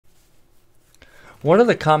One of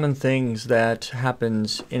the common things that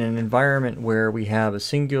happens in an environment where we have a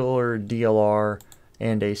singular DLR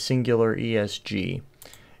and a singular ESG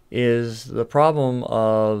is the problem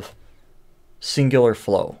of singular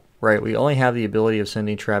flow, right? We only have the ability of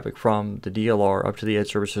sending traffic from the DLR up to the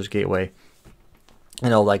Edge Services Gateway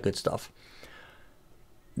and all that good stuff.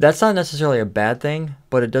 That's not necessarily a bad thing,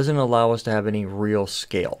 but it doesn't allow us to have any real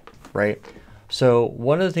scale, right? So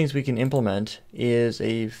one of the things we can implement is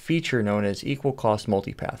a feature known as equal cost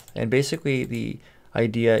multipath. And basically the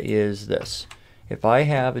idea is this. If I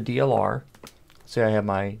have a DLR, say I have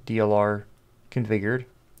my DLR configured,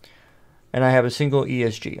 and I have a single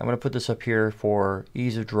ESG. I'm going to put this up here for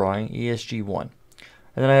ease of drawing, ESG1. And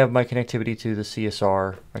then I have my connectivity to the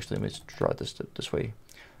CSR. Actually, let me draw this this way.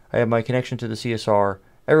 I have my connection to the CSR.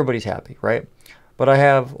 Everybody's happy, right? But I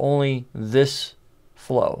have only this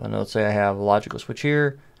flow. And let's say I have a logical switch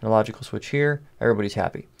here and a logical switch here. Everybody's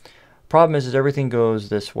happy. Problem is everything goes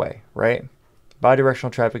this way, right?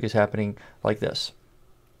 Bidirectional traffic is happening like this.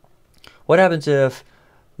 What happens if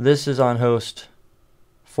this is on host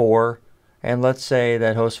 4, and let's say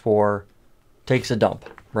that host 4 takes a dump,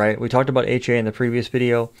 right? We talked about HA in the previous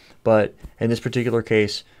video, but in this particular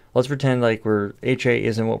case, let's pretend like HA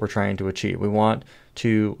isn't what we're trying to achieve. We want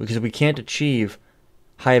to, because we can't achieve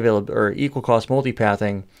high availability or equal cost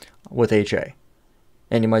multipathing with HA.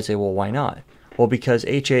 And you might say, well, why not? Well, because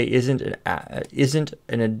HA isn't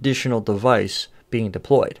an additional device being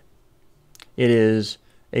deployed. It is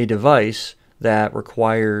a device that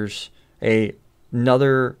requires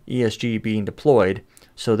another ESG being deployed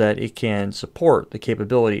so that it can support the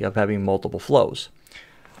capability of having multiple flows.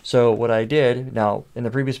 So what I did, now in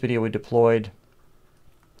the previous video we deployed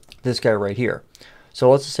this guy right here.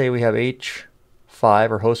 So let's say we have H5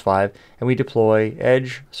 or host 5 and we deploy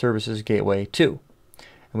Edge Services Gateway 2.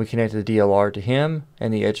 And we connect the DLR to him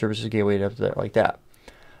and the Edge Services Gateway up there like that.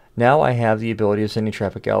 Now I have the ability of sending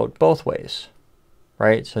traffic out both ways,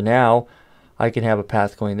 right? So now I can have a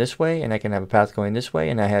path going this way and I can have a path going this way,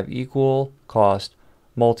 and I have equal cost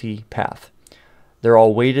multi-path. They're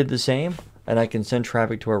all weighted the same, and I can send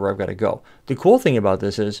traffic to wherever I've got to go. The cool thing about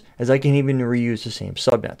this is I can even reuse the same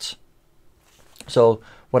subnets. So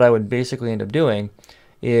what I would basically end up doing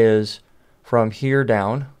is from here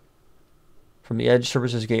down, from the Edge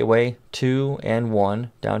Services Gateway 2 and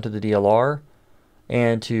 1 down to the DLR,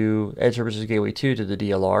 and to Edge Services Gateway 2 to the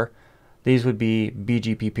DLR, these would be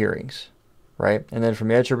BGP peerings, right? And then from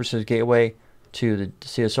the Edge Services Gateway to the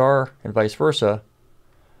CSR and vice versa,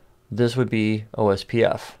 this would be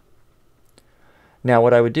OSPF. Now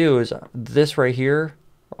what I would do is this right here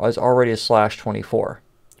is already a /24,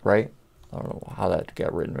 right? I don't know how that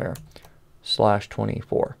got written there.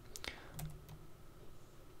 /24.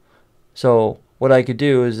 So what I could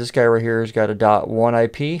do is this guy right here has got a .1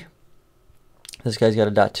 IP. This guy's got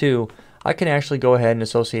a .2. I can actually go ahead and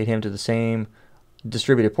associate him to the same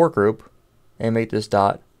distributed port group and make this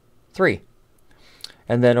 .3.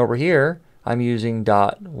 And then over here, I'm using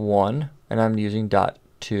 .1 and I'm using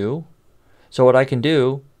 .2. So what I can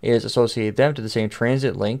do is associate them to the same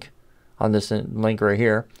transit link on this link right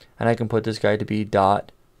here, and I can put this guy to be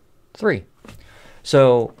 .3.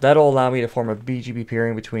 So that'll allow me to form a BGP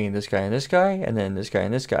peering between this guy, and then this guy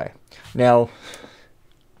and this guy. Now,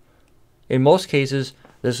 in most cases,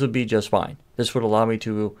 this would be just fine. This would allow me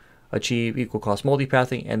to achieve equal cost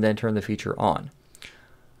multipathing and then turn the feature on.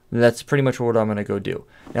 And that's pretty much what I'm going to go do.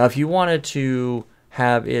 Now, if you wanted to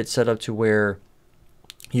have it set up to where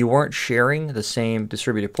you weren't sharing the same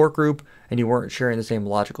distributed port group and you weren't sharing the same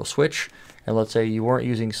logical switch, and let's say you weren't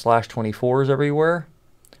using /24s everywhere,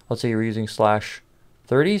 let's say you're using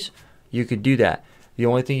 /30s, you could do that. The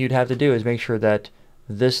only thing you'd have to do is make sure that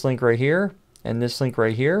this link right here and this link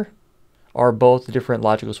right here are both different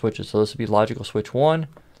logical switches. So this would be logical switch 1,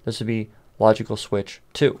 this would be logical switch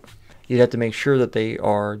 2. You'd have to make sure that they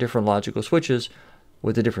are different logical switches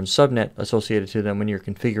with a different subnet associated to them when you're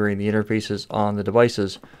configuring the interfaces on the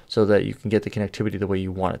devices so that you can get the connectivity the way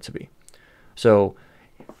you want it to be. So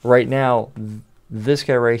right now, this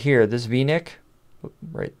guy right here, this VNIC,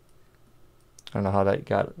 right, I don't know how that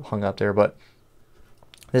got hung up there, but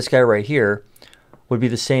this guy right here would be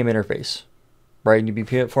the same interface, right? And you'd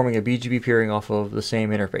be forming a BGP peering off of the same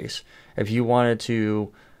interface. If you wanted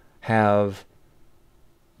to have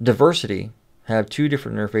diversity, have two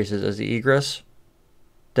different interfaces as the egress,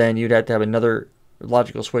 then you'd have to have another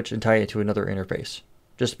logical switch and tie it to another interface.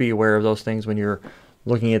 Just be aware of those things when you're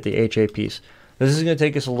looking at the HA piece. This is going to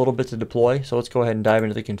take us a little bit to deploy, so let's go ahead and dive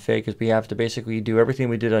into the config, because we have to basically do everything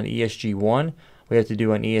we did on ESG1, we have to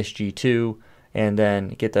do on ESG2, and then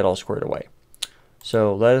get that all squared away.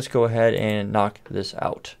 So let us go ahead and knock this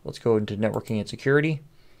out. Let's go into networking and security.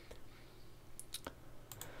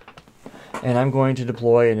 And I'm going to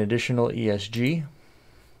deploy an additional ESG.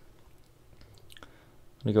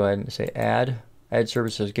 I'm going to go ahead and say add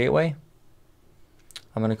services gateway.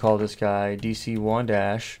 I'm going to call this guy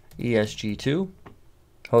DC1-ESG2.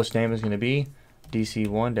 Host name is going to be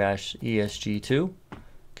DC1-ESG2.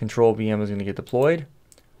 Control VM is going to get deployed.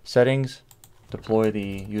 Settings, deploy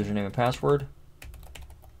the username and password.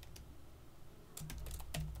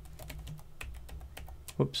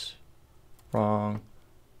 Whoops, wrong.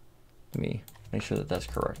 Let me make sure that that's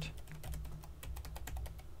correct.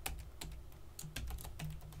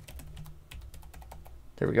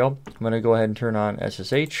 There we go. I'm going to go ahead and turn on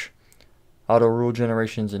SSH. Auto rule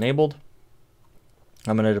generation is enabled.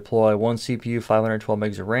 I'm going to deploy one CPU, 512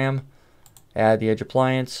 megs of RAM. Add the edge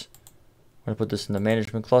appliance. I'm going to put this in the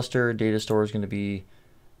management cluster. Data store is going to be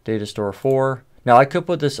data store 4. Now I could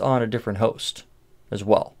put this on a different host as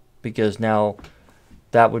well, because now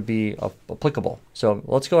that would be applicable. So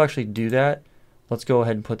let's go actually do that. Let's go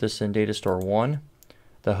ahead and put this in data store 1.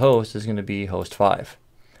 The host is going to be host 5.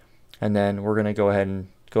 And then we're going to go ahead and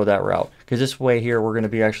go that route, because this way here we're going to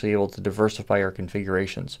be actually able to diversify our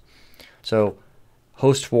configurations. So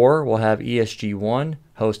host 4 will have ESG1,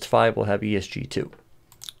 host 5 will have ESG2.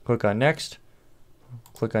 Click on next,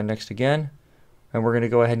 click on next again, and we're going to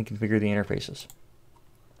go ahead and configure the interfaces.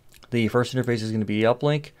 The first interface is going to be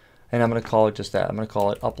uplink, and I'm going to call it just that. I'm going to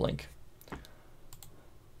call it uplink.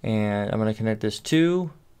 And I'm going to connect this to,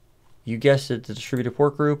 you guessed it, the distributed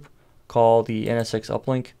port group. Call the NSX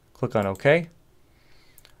uplink. Click on OK.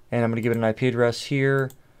 And I'm going to give it an IP address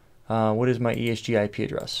here. What is my ESG IP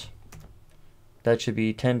address? That should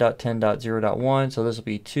be 10.10.0.1. So this will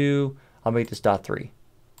be 2. I'll make this .3.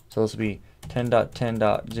 So this will be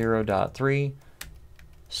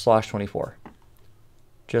 10.10.0.3/24.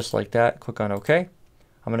 Just like that. Click on OK.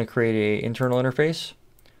 I'm going to create an internal interface.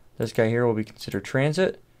 This guy here will be considered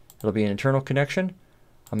transit. It'll be an internal connection.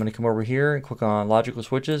 I'm going to come over here and click on logical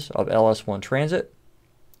switches of LS1 transit.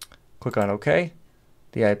 Click on OK.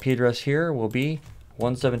 The IP address here will be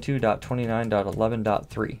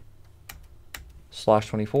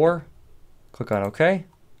 172.29.11.3/24. Click on OK.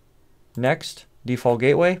 Next, default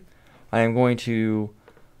gateway. I am going to,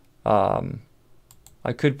 I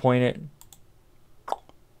could point it.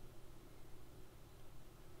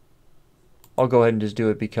 I'll go ahead and just do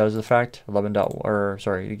it because of the fact 11.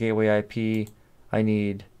 The gateway IP. I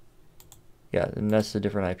need, yeah, and that's a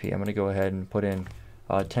different IP. I'm going to go ahead and put in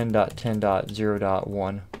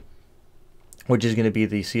 10.10.0.1, which is going to be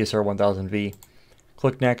the CSR 1000V.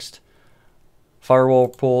 Click next.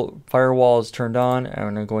 Firewall is turned on,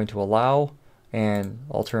 and I'm going to allow, and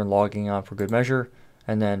I'll turn logging on for good measure,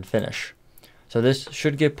 and then finish. So this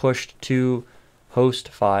should get pushed to host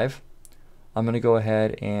 5. I'm going to go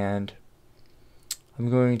ahead and I'm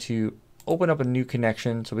going to open up a new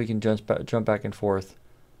connection so we can jump back and forth.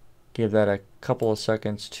 Give that a couple of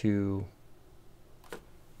seconds to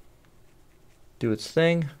do its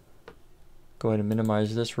thing. Go ahead and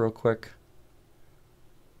minimize this real quick.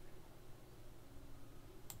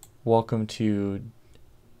 Welcome to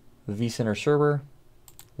the vCenter server.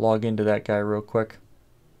 Log into that guy real quick.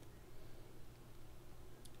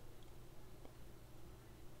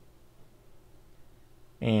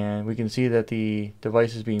 And we can see that the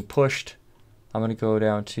device is being pushed. I'm going to go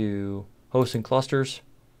down to hosts and clusters.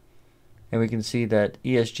 And we can see that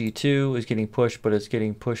ESG2 is getting pushed, but it's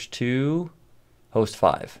getting pushed to host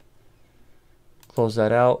 5. Close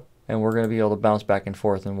that out, and we're going to be able to bounce back and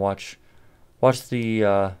forth and watch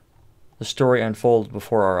the story unfold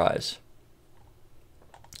before our eyes.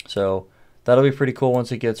 So that'll be pretty cool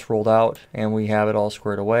once it gets rolled out and we have it all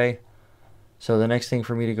squared away. So the next thing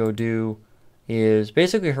for me to go do is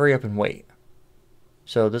basically hurry up and wait.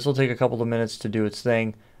 So this will take a couple of minutes to do its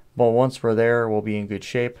thing, but once we're there, we'll be in good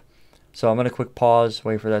shape. So I'm going to quick pause,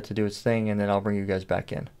 wait for that to do its thing, and then I'll bring you guys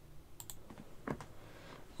back in.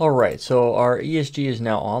 Alright, so our ESG is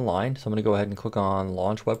now online, so I'm going to go ahead and click on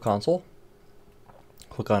Launch Web Console.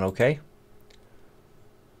 Click on OK.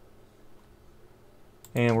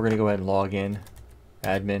 And we're going to go ahead and log in,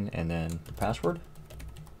 admin, and then the password.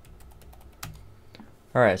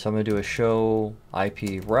 Alright, so I'm going to do a show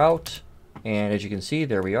IP route, and as you can see,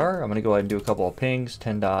 there we are. I'm going to go ahead and do a couple of pings,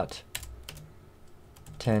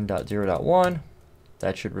 10.10.0.1.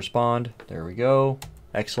 That should respond. There we go.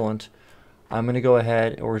 Excellent. I'm going to go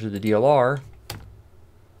ahead over to the DLR,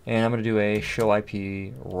 and I'm going to do a show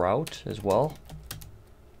IP route as well.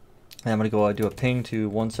 And I'm going to go ahead and do a ping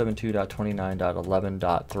to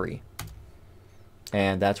 172.29.11.3.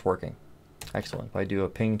 And that's working. Excellent. If I do a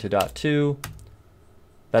ping to .2,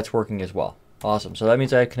 That's working as well. Awesome. So that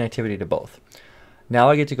means I have connectivity to both. Now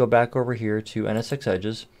I get to go back over here to NSX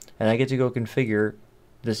Edges, and I get to go configure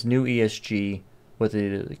this new ESG with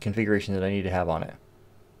the configuration that I need to have on it.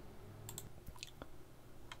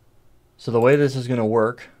 So the way this is going to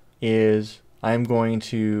work is I'm going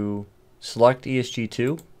to select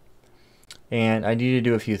ESG2, and I need to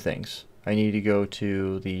do a few things. I need to go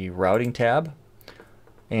to the routing tab,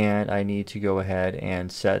 and I need to go ahead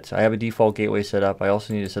and set, I have a default gateway set up. I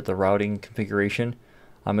also need to set the routing configuration.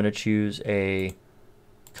 I'm going to choose a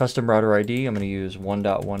custom router ID. I'm going to use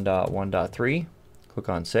 1.1.1.3. Click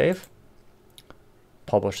on Save.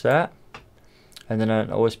 Publish that. And then on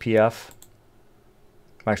OSPF,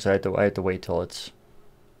 actually I have to wait till it's,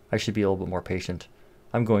 I should be a little bit more patient.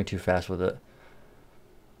 I'm going too fast with it.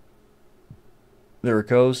 There it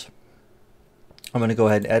goes. I'm going to go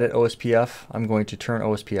ahead and edit OSPF. I'm going to turn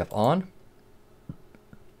OSPF on.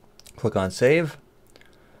 Click on Save.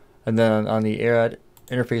 And then on the add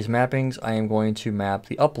interface mappings, I am going to map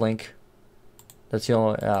the uplink. That's the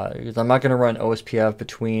only, because I'm not going to run OSPF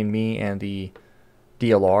between me and the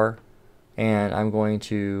DLR. And I'm going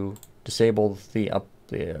to disable the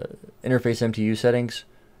interface MTU settings.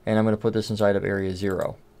 And I'm going to put this inside of area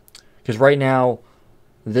 0. Because right now,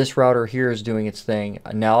 this router here is doing its thing.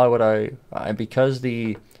 Now because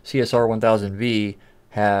the CSR 1000V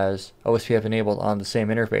has OSPF enabled on the same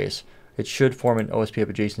interface, it should form an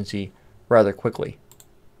OSPF adjacency rather quickly.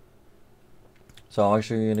 So I'm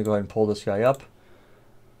actually going to go ahead and pull this guy up,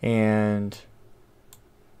 and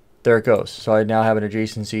there it goes. So I now have an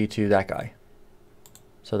adjacency to that guy.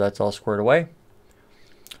 So that's all squared away.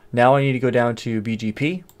 Now I need to go down to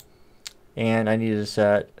BGP, and I need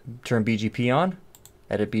to turn BGP on.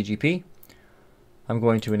 Edit BGP. I'm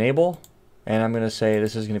going to enable, and I'm going to say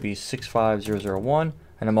this is going to be 65001,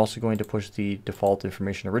 and I'm also going to push the default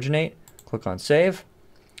information originate. Click on Save.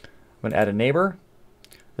 I'm going to add a neighbor.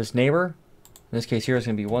 This neighbor, in this case here, is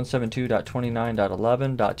going to be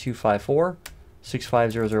 172.29.11.254.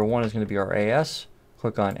 65001 is going to be our AS.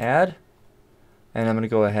 Click on Add, and I'm going to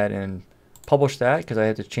go ahead and publish that because I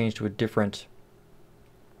had to change to a different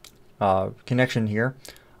connection here.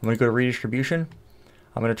 I'm going to go to redistribution.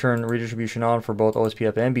 I'm going to turn redistribution on for both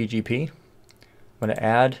OSPF and BGP. I'm going to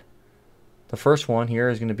add the first one here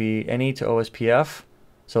is going to be any to OSPF.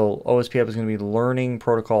 So OSPF is going to be learning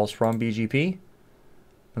protocols from BGP. I'm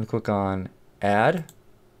going to click on Add.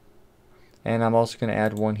 And I'm also going to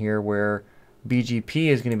add one here where BGP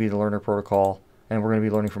is going to be the learner protocol, and we're going to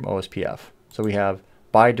be learning from OSPF. So we have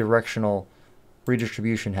bidirectional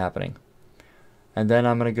redistribution happening. And then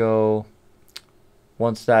I'm going to go,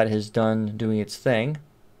 once that is done doing its thing,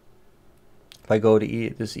 if I go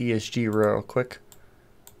to this ESG real quick,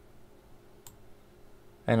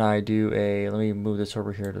 and I do a, let me move this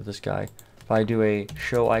over here to this guy. If I do a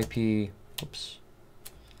show IP,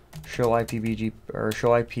 show IP BGP or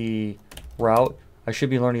show IP route, I should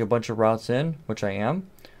be learning a bunch of routes in, which I am.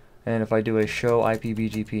 And if I do a show IP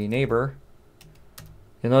BGP neighbor,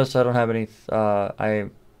 you'll notice I don't have any, I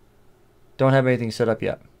don't have anything set up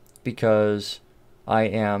yet because I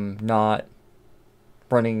am not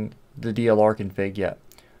running the DLR config yet.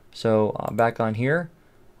 So back on here,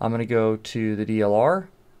 I'm going to go to the DLR,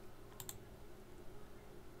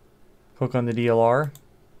 click on the DLR.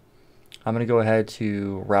 I'm going to go ahead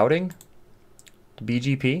to routing, to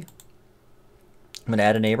BGP. I'm going to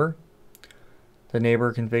add a neighbor. The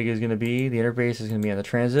neighbor config is going to be, the interface is going to be on the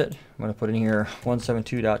transit. I'm going to put in here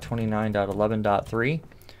 172.29.11.3.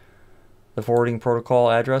 The forwarding protocol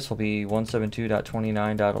address will be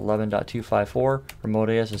 172.29.11.254. Remote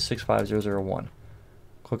AS is 65001.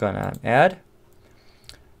 Click on Add.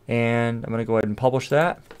 And I'm going to go ahead and publish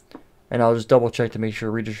that. And I'll just double check to make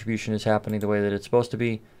sure redistribution is happening the way that it's supposed to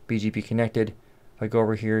be. BGP connected. If I go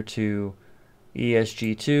over here to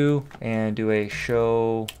ESG2 and do a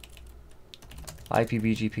show IP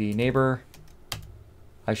BGP neighbor,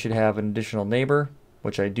 I should have an additional neighbor,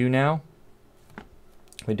 which I do now.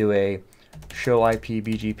 We do a show IP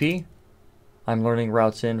BGP. I'm learning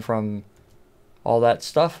routes in from all that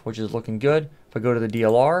stuff, which is looking good. If I go to the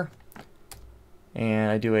DLR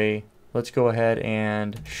and I do a, let's go ahead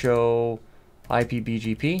and show IP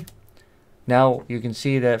BGP. Now you can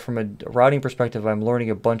see that from a routing perspective, I'm learning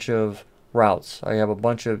a bunch of routes. I have a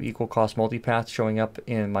bunch of equal cost multipaths showing up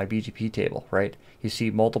in my BGP table, right? You see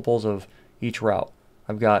multiples of each route.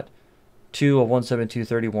 I've got 2 of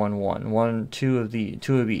 172.31.1,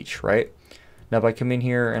 2 of each, right? Now if I come in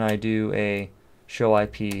here and I do a show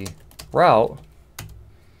IP route,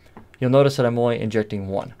 you'll notice that I'm only injecting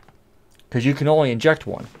one, because you can only inject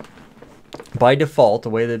one. by default, the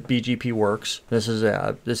way that BGP works, this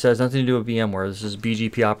has nothing to do with VMware. This is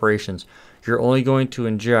BGP operations. You're only going to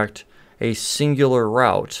inject a singular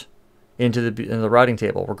route into the routing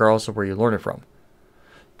table, regardless of where you learn it from.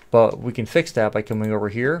 But we can fix that by coming over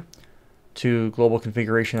here to global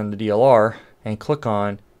configuration on the DLR and click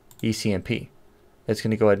on ECMP. It's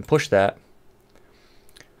going to go ahead and push that.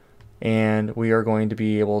 And we are going to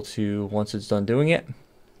be able to, once it's done doing it,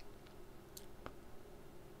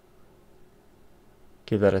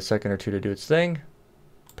 give that a second or two to do its thing.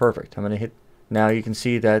 Perfect. I'm going to hit, now you can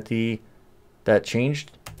see that that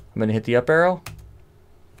changed. I'm going to hit the up arrow,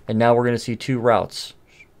 and now we're going to see two routes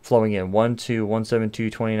flowing in, one to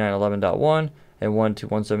 172.29.11.1 and one to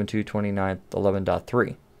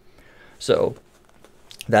 172.29.11.3. So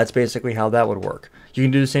that's basically how that would work. You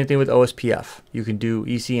can do the same thing with OSPF. You can do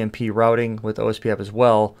ECMP routing with OSPF as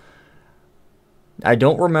well. I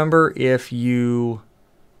don't remember if you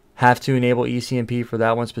have to enable ECMP for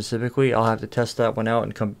that one specifically. I'll have to test that one out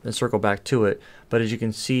and come and circle back to it. But as you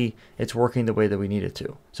can see, it's working the way that we need it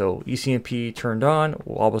to. So ECMP turned on.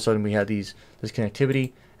 All of a sudden we had this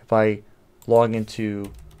connectivity. If I log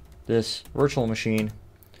into this virtual machine,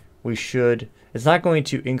 it's not going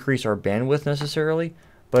to increase our bandwidth necessarily,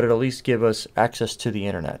 but it'll at least give us access to the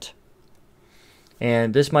internet.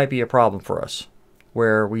 And this might be a problem for us,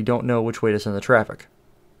 where we don't know which way to send the traffic.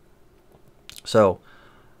 So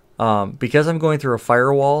because I'm going through a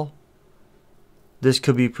firewall, this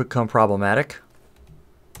could become problematic.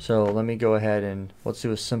 So let me go ahead and let's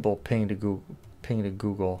do a simple ping to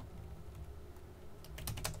Google.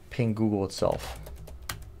 Ping Google itself.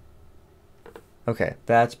 Okay,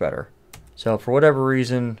 that's better. So for whatever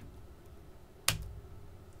reason,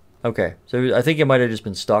 okay, so I think it might have just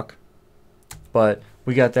been stuck, but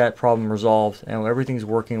we got that problem resolved and everything's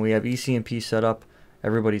working. We have ECMP set up.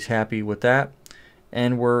 Everybody's happy with that.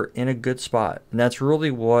 And we're in a good spot. And that's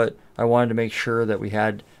really what I wanted to make sure that we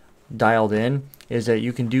had dialed in, is that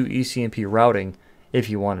you can do ECMP routing if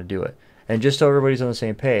you want to do it. And just so everybody's on the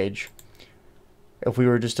same page, if we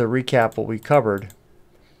were just to recap what we covered,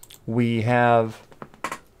 we have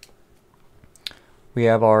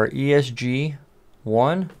our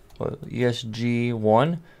ESG1,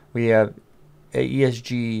 we have a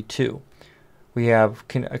ESG2. We have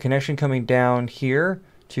a connection coming down here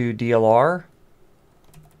to DLR.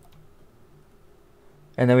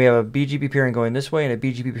 And then we have a BGP peering going this way and a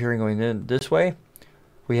BGP peering going this way.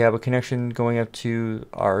 We have a connection going up to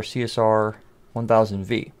our CSR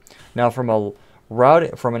 1000V. Now from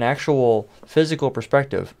an actual physical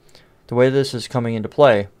perspective, the way this is coming into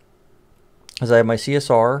play is I have my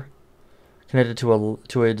CSR connected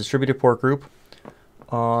to a distributed port group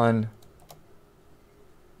on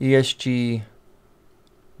ESG1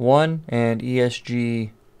 and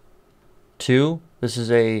ESG2. This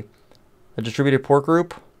is a distributed port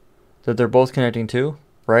group that they're both connecting to,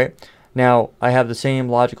 right? Now I have the same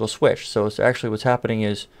logical switch, so it's actually what's happening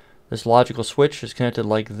is this logical switch is connected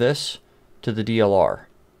like this to the DLR.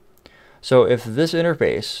 So if this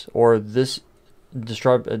interface or if this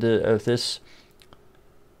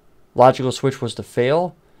logical switch was to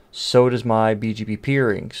fail, so does my BGP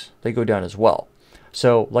peerings. They go down as well.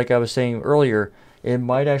 So like I was saying earlier, it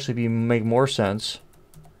might actually make more sense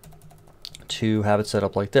to have it set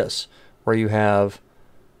up like this, where you have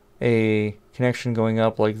a connection going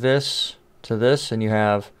up like this to this, and you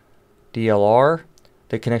have DLR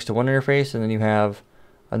that connects to one interface, and then you have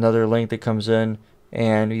another link that comes in,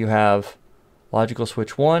 and you have logical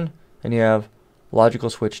switch 1 and you have logical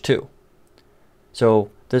switch 2. So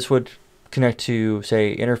this would connect to,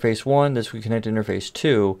 say, interface 1, this would connect to interface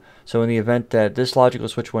 2. So in the event that this logical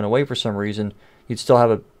switch went away for some reason, you'd still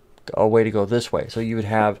have a way to go this way. So you would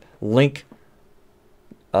have link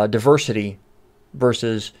diversity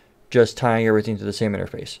versus just tying everything to the same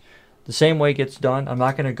interface. The same way it gets done. I'm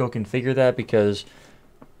not going to go configure that because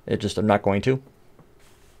I'm not going to.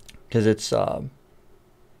 Because it's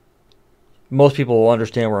most people will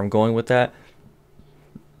understand where I'm going with that.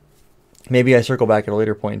 Maybe I circle back at a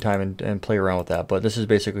later point in time and play around with that, but this is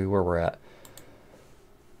basically where we're at.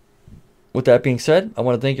 With that being said, I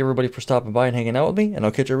want to thank everybody for stopping by and hanging out with me, and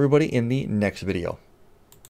I'll catch everybody in the next video.